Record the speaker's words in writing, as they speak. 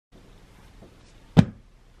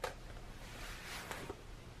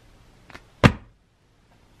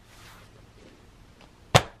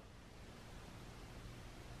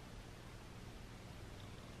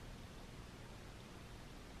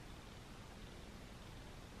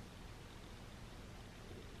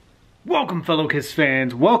Welcome, fellow Kiss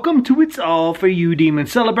fans. Welcome to It's All For You Demon,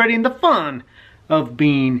 celebrating the fun of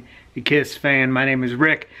being a Kiss fan. My name is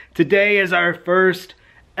Rick. Today is our first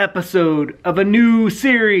episode of a new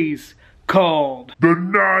series called The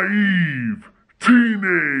Naive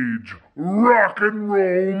Teenage Rock and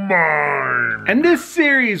Roll Mind. And this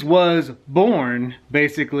series was born,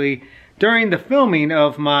 basically, during the filming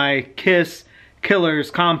of my Kiss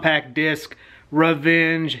Killers compact disc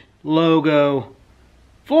Revenge logo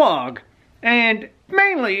vlog. And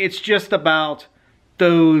mainly it's just about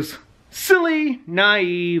those silly,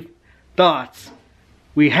 naive thoughts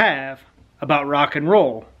we have about rock and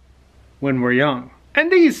roll when we're young.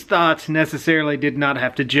 And these thoughts necessarily did not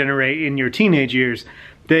have to generate in your teenage years.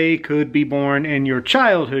 They could be born in your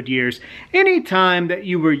childhood years. Any time that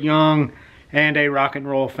you were young and a rock and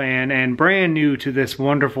roll fan and brand new to this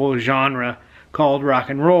wonderful genre called rock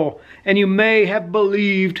and roll, and you may have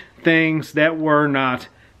believed things that were not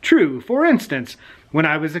true. For instance, when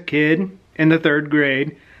I was a kid in the 3rd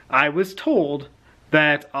grade, I was told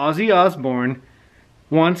that Ozzy Osbourne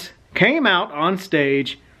once came out on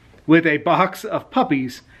stage with a box of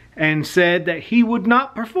puppies and said that he would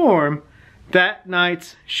not perform that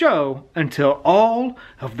night's show until all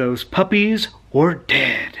of those puppies were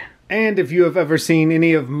dead. And if you have ever seen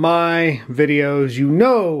any of my videos, you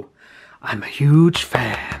know I'm a huge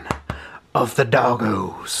fan of the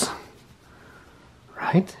doggos.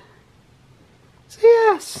 Right? So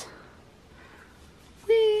yes,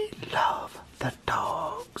 we love the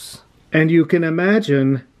dogs. And you can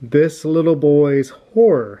imagine this little boy's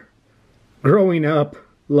horror growing up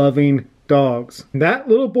loving dogs. That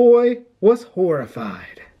little boy was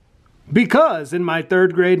horrified. Because in my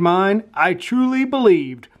 3rd grade mind, I truly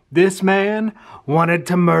believed this man wanted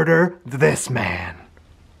to murder this man.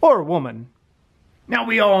 Or woman. Now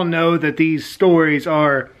we all know that these stories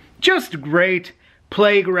are just great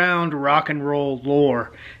playground rock and roll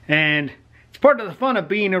lore, and it's part of the fun of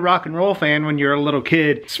being a rock and roll fan when you're a little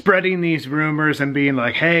kid, spreading these rumors and being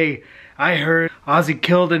like, hey, I heard Ozzy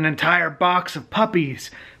killed an entire box of puppies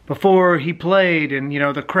before he played, and you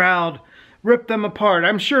know, the crowd ripped them apart.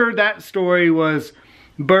 I'm sure that story was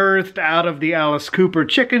birthed out of the Alice Cooper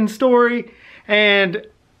chicken story and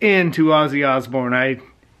into Ozzy Osbourne. I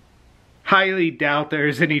highly doubt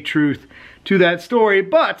there's any truth to that story,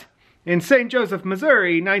 but in St. Joseph,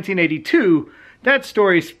 Missouri, 1982, that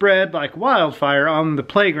story spread like wildfire on the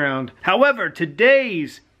playground. However,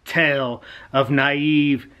 today's tale of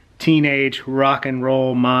naive teenage rock and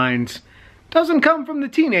roll minds doesn't come from the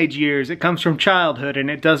teenage years. It comes from childhood, and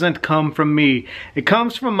it doesn't come from me. It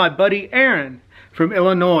comes from my buddy Aaron from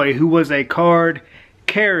Illinois, who was a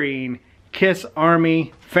card-carrying Kiss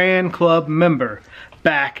Army fan club member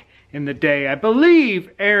back in the day. I believe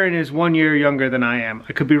Aaron is 1 year younger than I am.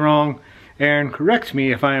 I could be wrong. Aaron, correct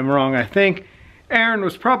me if I am wrong. I think Aaron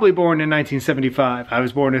was probably born in 1975. I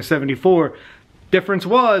was born in 74. Difference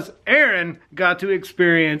was, Aaron got to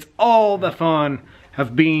experience all the fun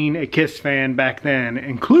of being a Kiss fan back then,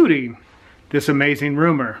 including this amazing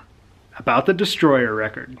rumor about the Destroyer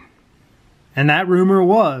record. And that rumor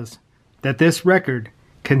was that this record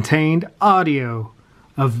contained audio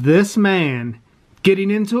of this man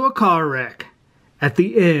getting into a car wreck at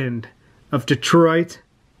the end of Detroit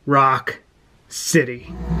Rock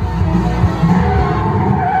City.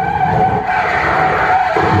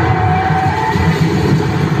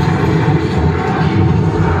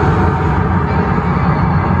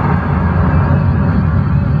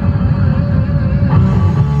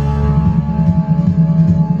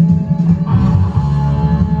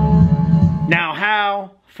 Now,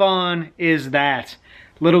 how fun is that?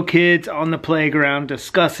 Little kids on the playground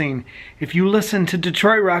discussing, if you listen to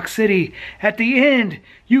Detroit Rock City, at the end,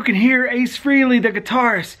 you can hear Ace Frehley, the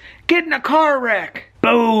guitarist, get in a car wreck.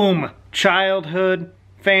 Boom! Childhood,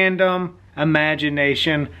 fandom,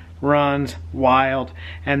 imagination runs wild.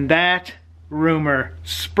 And that rumor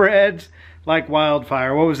spreads like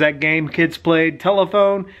wildfire. What was that game kids played?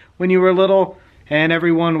 Telephone when you were little? And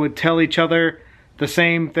everyone would tell each other the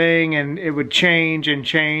same thing, and it would change and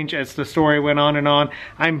change as the story went on and on.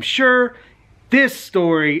 I'm sure this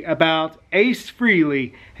story about Ace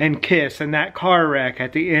Frehley and Kiss and that car wreck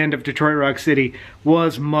at the end of Detroit Rock City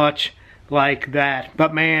was much like that.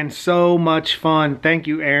 But man, so much fun. Thank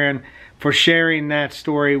you, Aaron, for sharing that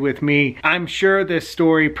story with me. I'm sure this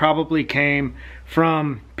story probably came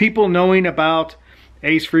from people knowing about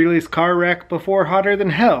Ace Frehley's car wreck before Hotter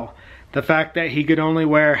Than Hell. The fact that he could only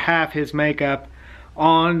wear half his makeup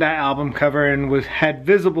on that album cover and had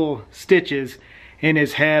visible stitches in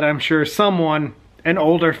his head. I'm sure someone, an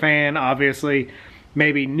older fan obviously,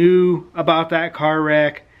 maybe knew about that car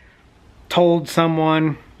wreck, told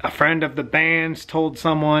someone A friend of the band's told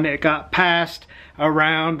someone it got passed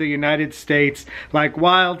around the United States like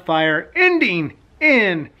wildfire, ending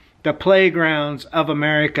in the playgrounds of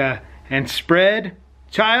America and spread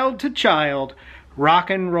child to child. Rock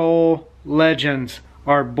and roll legends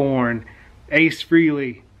are born. Ace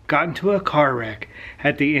Frehley got into a car wreck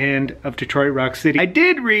at the end of Detroit Rock City. I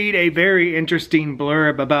did read a very interesting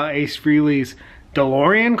blurb about Ace Frehley's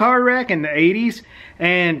DeLorean car wreck in the 80s,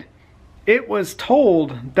 and it was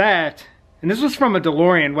told that, and this was from a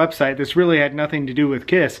DeLorean website, this really had nothing to do with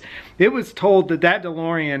Kiss. It was told that that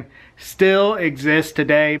DeLorean still exists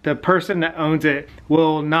today. The person that owns it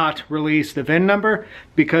will not release the VIN number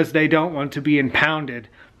because they don't want to be impounded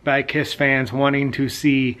by Kiss fans wanting to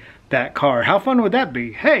see that car. How fun would that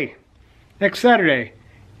be? Hey, next Saturday,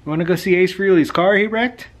 you want to go see Ace Frehley's car he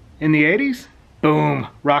wrecked in the 80s? Boom,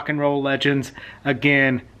 rock and roll legends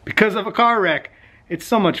again because of a car wreck. It's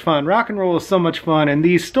so much fun. Rock and roll is so much fun, and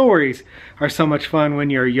these stories are so much fun when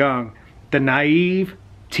you're young. The naive,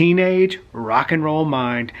 teenage rock and roll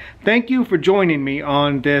mind. Thank you for joining me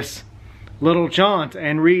on this little jaunt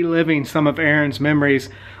and reliving some of Aaron's memories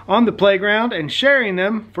on the playground and sharing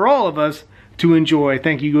them for all of us to enjoy.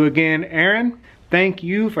 Thank you again, Aaron. Thank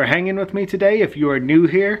you for hanging with me today. If you are new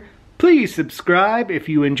here, please subscribe. If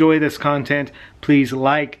you enjoy this content, please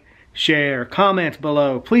like, share, comment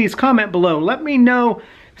below. Please comment below. Let me know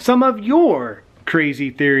some of your crazy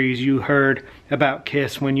theories you heard about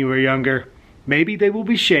Kiss when you were younger. Maybe they will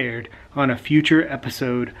be shared on a future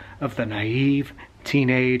episode of the Naive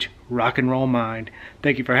Teenage Rock and Roll Mind.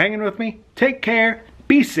 Thank you for hanging with me. Take care.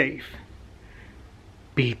 Be safe.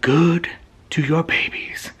 Be good to your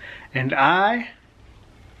babies. And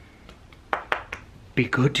be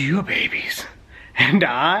good to your babies. And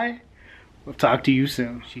we'll talk to you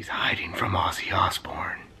soon. She's hiding from Ozzy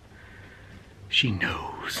Osbourne. She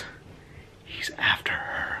knows he's after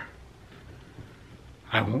her.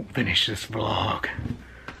 I won't finish this vlog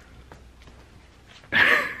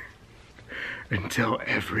until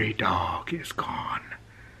every dog is gone.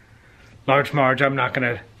 Large Marge, I'm not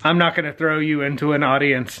gonna throw you into an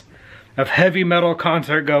audience of heavy metal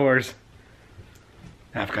concert goers.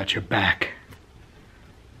 I've got your back.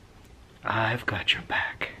 I've got your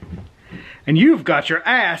back. And you've got your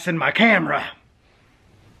ass in my camera.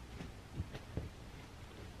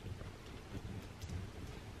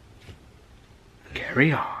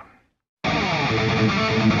 Carry on.